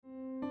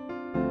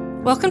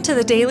Welcome to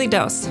the Daily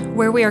Dose,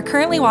 where we are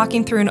currently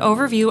walking through an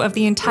overview of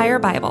the entire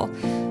Bible.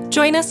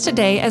 Join us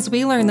today as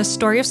we learn the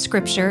story of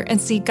Scripture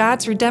and see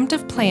God's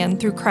redemptive plan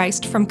through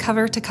Christ from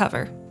cover to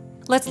cover.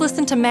 Let's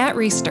listen to Matt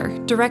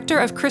Reisetter, Director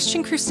of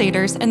Christian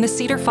Crusaders and the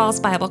Cedar Falls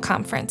Bible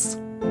Conference.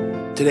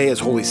 Today is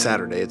Holy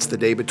Saturday. It's the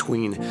day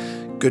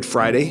between Good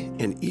Friday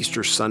and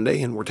Easter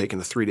Sunday, and we're taking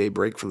a 3-day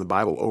break from the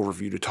Bible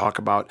overview to talk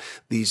about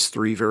these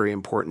three very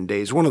important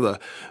days. One of the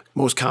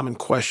most common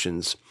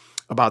questions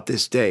about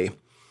this day,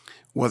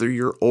 whether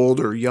you're old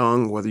or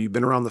young, whether you've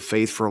been around the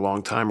faith for a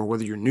long time or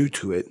whether you're new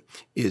to it,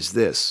 is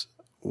this: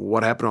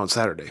 what happened on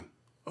Saturday?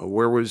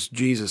 Where was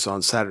Jesus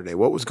on Saturday?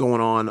 What was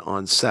going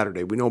on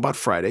Saturday? We know about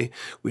Friday.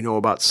 We know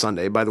about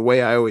Sunday. By the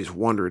way, I always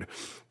wondered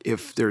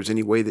if there's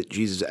any way that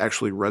Jesus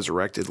actually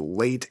resurrected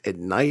late at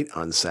night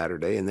on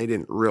Saturday, and they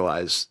didn't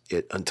realize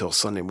it until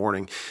Sunday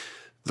morning.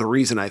 The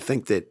reason I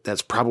think that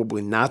that's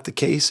probably not the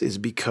case is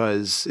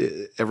because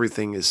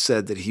everything is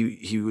said that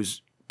he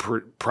was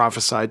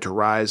prophesied to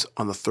rise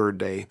on the third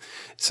day. It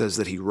says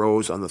that he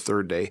rose on the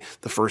third day.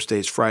 The first day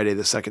is Friday,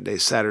 the second day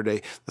is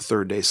Saturday, the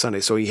third day is Sunday.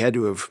 So he had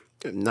to have,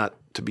 not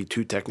to be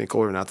too technical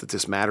or not that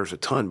this matters a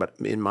ton, but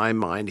in my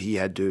mind, he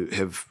had to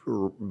have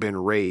been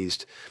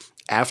raised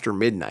after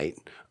midnight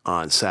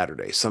on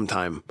Saturday,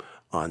 sometime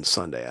on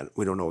Sunday.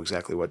 We don't know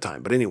exactly what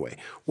time. But anyway,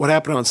 what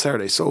happened on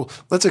Saturday? So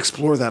let's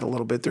explore that a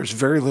little bit. There's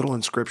very little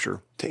in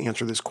Scripture to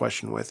answer this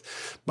question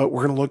with, but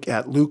we're going to look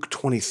at Luke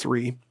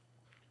 23.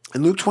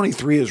 And Luke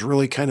 23 is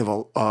really kind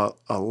of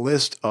a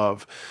list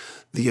of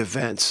the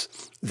events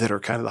that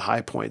are kind of the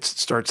high points. It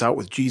starts out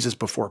with Jesus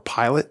before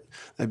Pilate.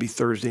 That'd be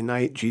Thursday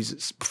night.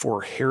 Jesus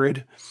before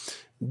Herod.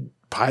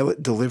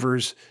 Pilate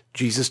delivers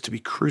Jesus to be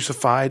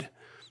crucified,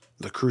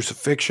 the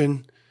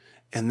crucifixion,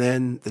 and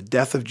then the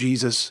death of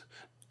Jesus,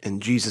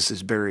 and Jesus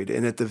is buried.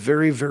 And at the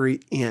very,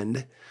 very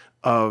end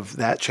of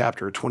that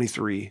chapter,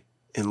 23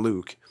 in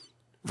Luke,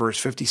 verse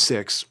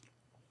 56,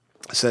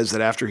 says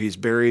that after he's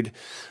buried,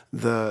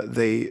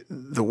 the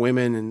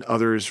women and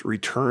others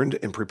returned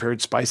and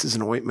prepared spices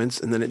and ointments,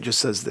 and then it just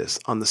says this: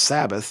 on the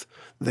Sabbath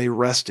they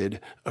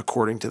rested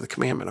according to the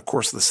commandment. Of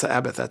course, the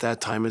Sabbath at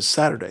that time is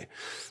Saturday,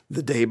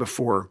 the day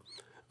before,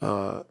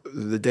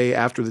 the day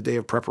after the day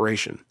of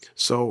preparation.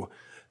 So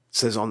it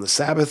says on the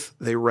Sabbath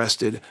they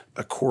rested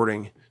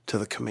according to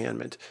the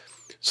commandment.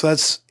 So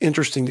that's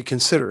interesting to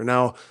consider.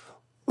 Now,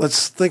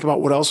 let's think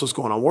about what else was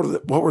going on.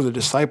 What were the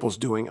disciples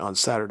doing on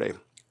Saturday?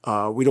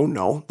 We don't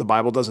know. The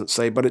Bible doesn't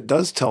say, but it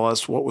does tell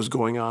us what was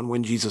going on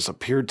when Jesus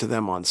appeared to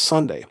them on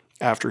Sunday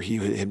after he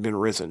had been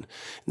risen. And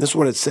this is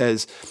what it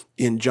says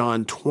in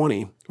John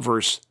 20,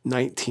 verse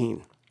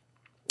 19.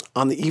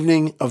 On the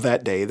evening of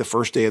that day, the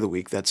first day of the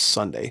week, that's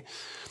Sunday,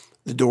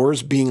 the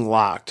doors being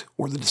locked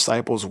where the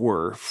disciples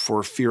were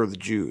for fear of the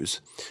Jews,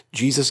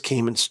 Jesus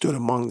came and stood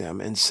among them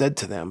and said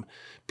to them,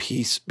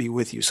 "Peace be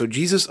with you." So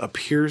Jesus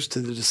appears to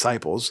the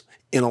disciples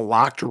in a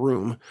locked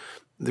room.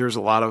 There's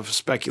a lot of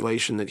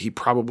speculation that he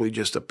probably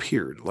just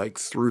appeared, like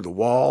through the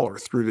wall or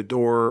through the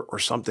door or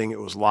something. It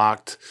was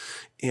locked,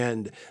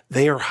 and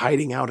they are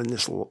hiding out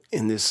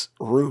in this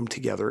room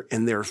together,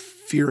 and they're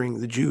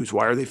fearing the Jews.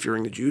 Why are they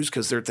fearing the Jews?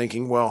 Because they're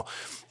thinking, well,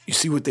 you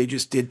see what they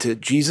just did to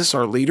Jesus,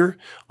 our leader,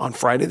 on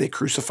Friday. They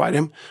crucified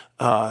him.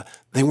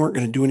 They weren't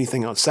going to do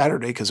anything on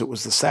Saturday because it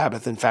was the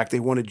Sabbath. In fact, they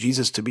wanted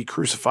Jesus to be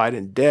crucified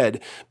and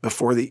dead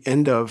before the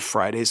end of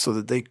Friday so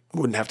that they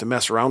wouldn't have to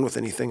mess around with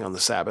anything on the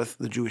Sabbath,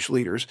 the Jewish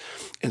leaders.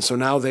 And so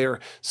now they're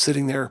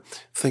sitting there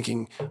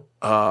thinking,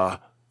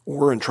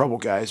 we're in trouble,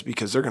 guys,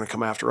 because they're going to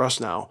come after us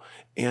now.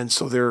 And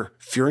so they're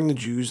fearing the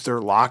Jews.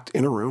 They're locked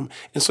in a room.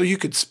 And so you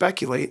could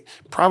speculate,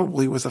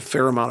 probably with a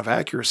fair amount of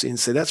accuracy, and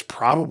say that's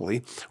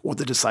probably what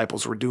the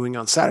disciples were doing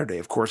on Saturday.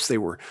 Of course, they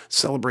were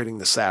celebrating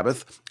the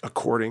Sabbath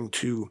according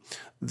to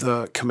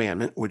the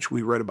commandment, which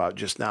we read about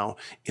just now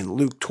in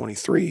Luke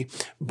 23.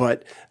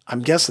 But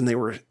I'm guessing they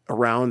were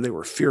around, they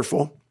were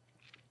fearful,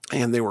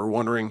 and they were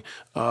wondering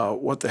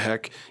what the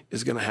heck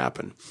is going to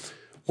happen.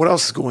 What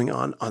else is going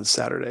on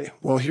Saturday?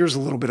 Well, here's a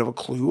little bit of a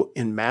clue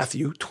in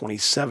Matthew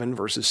 27,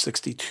 verses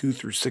 62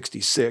 through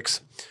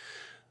 66.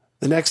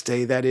 The next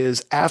day, that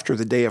is after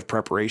the day of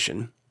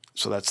preparation,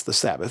 so that's the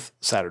Sabbath,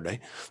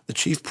 Saturday, the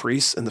chief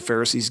priests and the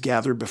Pharisees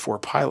gathered before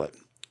Pilate.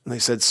 And they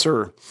said,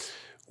 "Sir,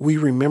 we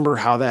remember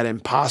how that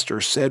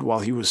impostor said while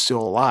he was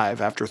still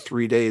alive, 'After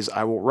 3 days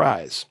I will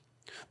rise.'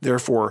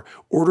 Therefore,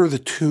 order the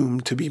tomb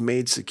to be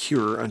made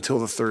secure until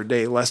the third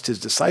day, lest his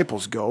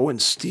disciples go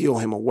and steal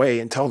him away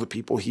and tell the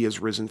people he has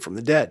risen from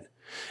the dead.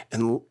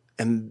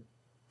 And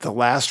the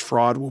last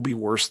fraud will be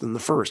worse than the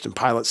first." And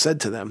Pilate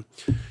said to them,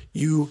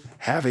 "You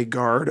have a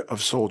guard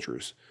of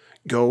soldiers.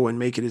 Go and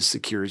make it as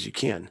secure as you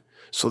can."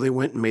 So they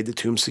went and made the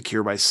tomb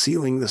secure by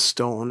sealing the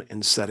stone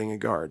and setting a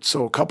guard.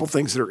 So a couple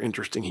things that are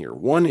interesting here.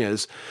 One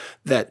is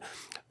that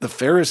the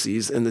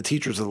Pharisees and the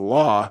teachers of the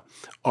law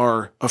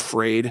are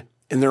afraid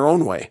in their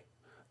own way.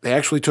 They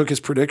actually took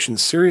his prediction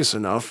serious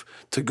enough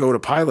to go to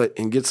Pilate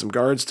and get some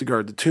guards to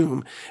guard the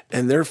tomb.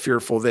 And they're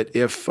fearful that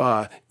if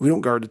we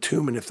don't guard the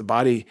tomb and if the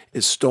body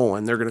is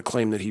stolen, they're going to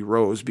claim that he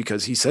rose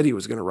because he said he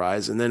was going to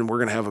rise. And then we're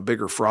going to have a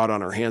bigger fraud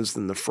on our hands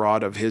than the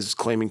fraud of his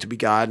claiming to be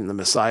God and the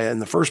Messiah in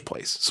the first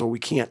place. So we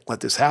can't let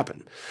this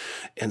happen.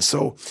 And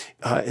so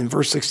in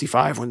verse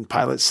 65, when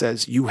Pilate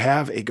says, you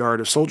have a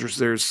guard of soldiers,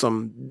 there's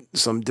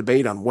some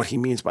debate on what he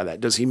means by that.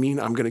 Does he mean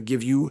I'm going to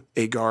give you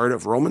a guard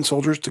of Roman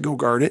soldiers to go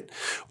guard it?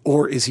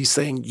 Or is he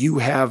saying you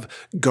have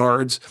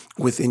guards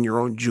within your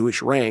own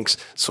Jewish ranks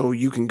so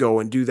you can go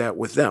and do that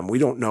with them? We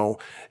don't know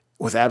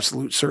with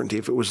absolute certainty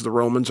if it was the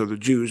Romans or the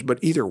Jews, but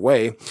either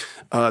way,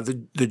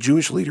 the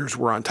Jewish leaders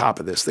were on top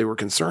of this. They were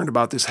concerned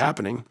about this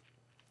happening.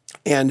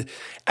 And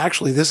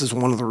actually, this is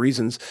one of the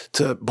reasons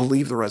to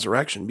believe the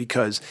resurrection,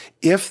 because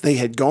if they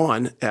had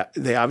gone,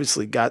 they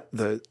obviously got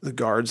the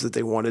guards that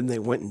they wanted and they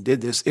went and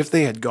did this. If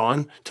they had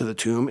gone to the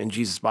tomb and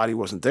Jesus' body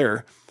wasn't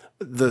there,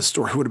 the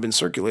story would have been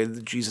circulated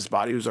that Jesus'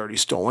 body was already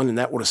stolen, and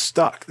that would have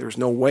stuck. There's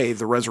no way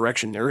the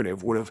resurrection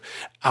narrative would have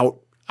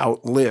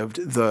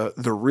outlived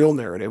the real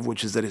narrative,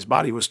 which is that his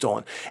body was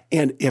stolen.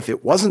 And if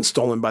it wasn't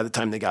stolen by the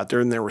time they got there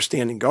and they were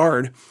standing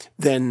guard,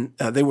 then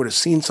they would have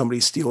seen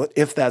somebody steal it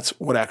if that's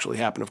what actually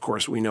happened. Of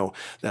course, we know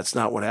that's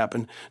not what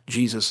happened.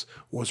 Jesus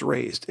was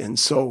raised. And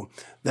so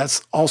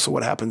that's also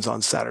what happens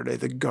on Saturday.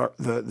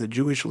 The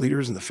Jewish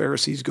leaders and the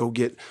Pharisees go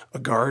get a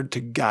guard to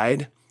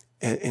guide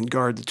and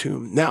guard the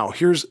tomb. Now,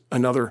 here's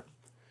another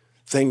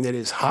thing that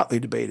is hotly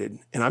debated,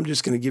 and I'm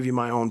just going to give you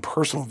my own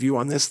personal view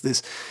on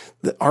this.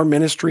 Our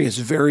ministry is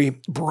very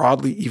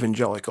broadly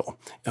evangelical.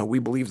 We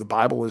believe the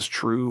Bible is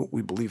true,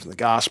 we believe in the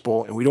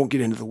gospel, and we don't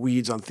get into the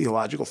weeds on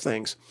theological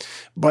things.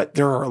 But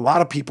there are a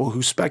lot of people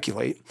who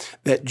speculate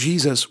that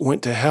Jesus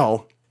went to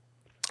hell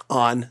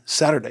on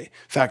Saturday.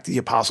 In fact, the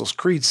Apostles'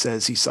 Creed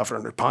says he suffered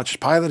under Pontius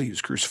Pilate, he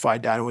was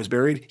crucified, died, and was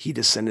buried, he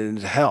descended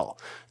into hell.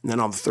 And then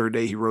on the third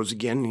day, he rose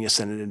again, and he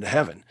ascended into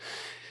heaven.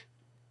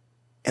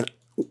 And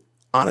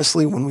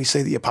honestly, when we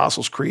say the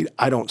Apostles' Creed,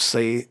 I don't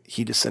say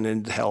he descended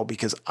into hell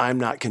because I'm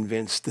not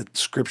convinced that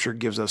Scripture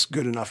gives us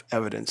good enough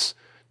evidence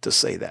to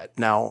say that.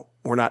 Now,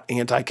 we're not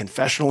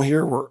anti-confessional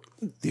here.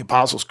 The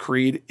Apostles'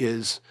 Creed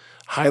is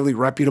highly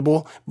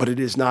reputable, but it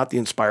is not the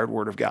inspired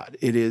word of God.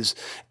 It is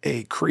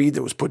a creed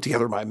that was put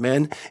together by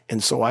men,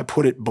 and so I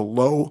put it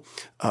below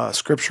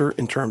Scripture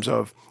in terms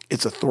of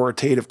its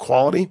authoritative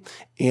quality,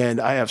 and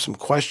I have some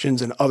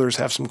questions, and others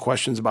have some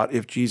questions about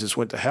if Jesus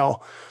went to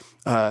hell.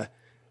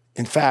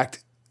 In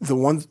fact,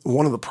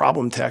 one of the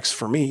problem texts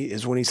for me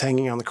is when he's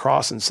hanging on the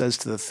cross and says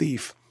to the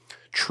thief,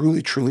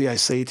 "Truly, truly, I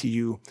say to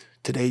you,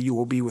 today you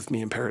will be with me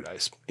in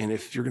paradise." And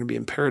if you're going to be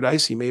in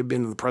paradise, you may have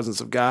been in the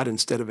presence of God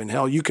instead of in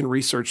hell. You can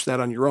research that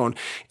on your own.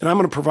 And I'm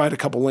going to provide a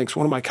couple links.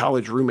 One of my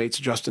college roommates,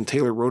 Justin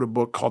Taylor, wrote a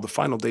book called The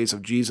Final Days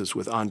of Jesus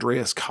with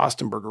Andreas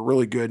Kostenberger,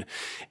 really good.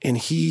 And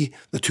the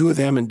two of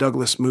them and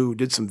Douglas Moo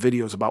did some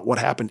videos about what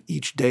happened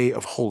each day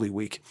of Holy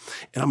Week.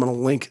 And I'm going to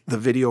link the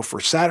video for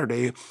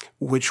Saturday,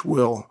 which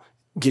will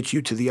get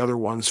you to the other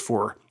ones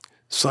for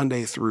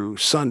Sunday through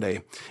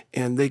Sunday,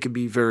 and they could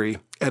be very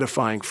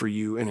edifying for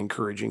you and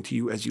encouraging to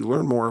you as you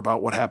learn more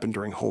about what happened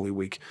during Holy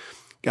Week.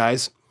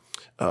 Guys,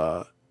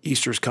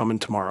 Easter's coming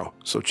tomorrow,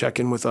 so check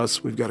in with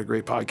us. We've got a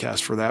great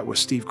podcast for that with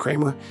Steve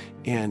Kramer,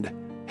 and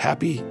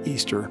happy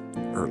Easter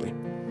early.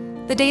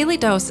 The Daily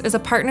Dose is a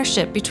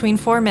partnership between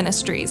 4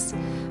 ministries.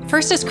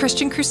 First is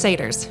Christian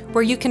Crusaders,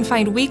 where you can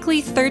find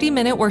weekly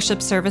 30-minute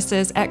worship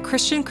services at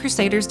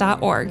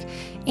christiancrusaders.org,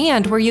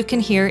 and where you can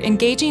hear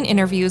engaging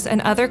interviews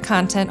and other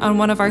content on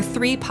one of our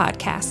 3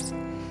 podcasts.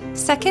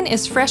 Second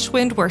is Fresh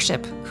Wind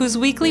Worship, whose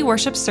weekly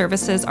worship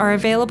services are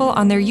available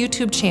on their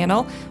YouTube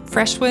channel,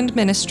 Fresh Wind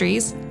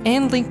Ministries,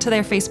 and linked to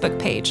their Facebook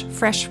page,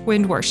 Fresh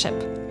Wind Worship.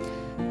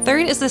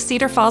 Third is the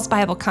Cedar Falls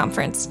Bible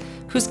Conference,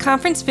 whose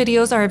conference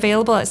videos are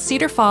available at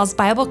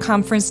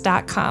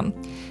cedarfallsbibleconference.com.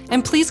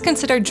 And please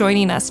consider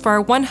joining us for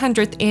our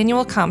 100th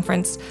annual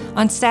conference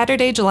on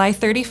Saturday, July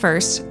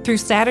 31st through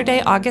Saturday,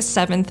 August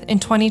 7th in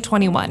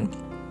 2021.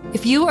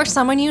 If you or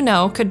someone you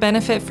know could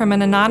benefit from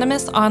an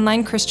anonymous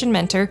online Christian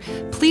mentor,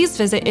 please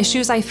visit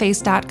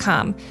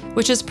issuesiface.com,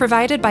 which is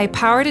provided by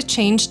Power to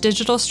Change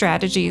Digital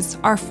Strategies,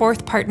 our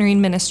 4th partnering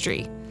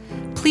ministry.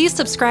 Please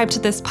subscribe to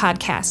this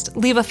podcast,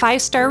 leave a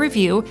 5-star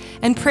review,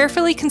 and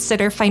prayerfully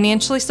consider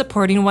financially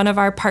supporting one of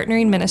our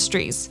partnering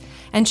ministries.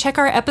 And check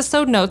our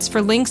episode notes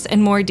for links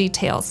and more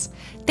details.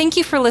 Thank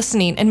you for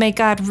listening, and may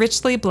God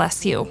richly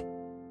bless you.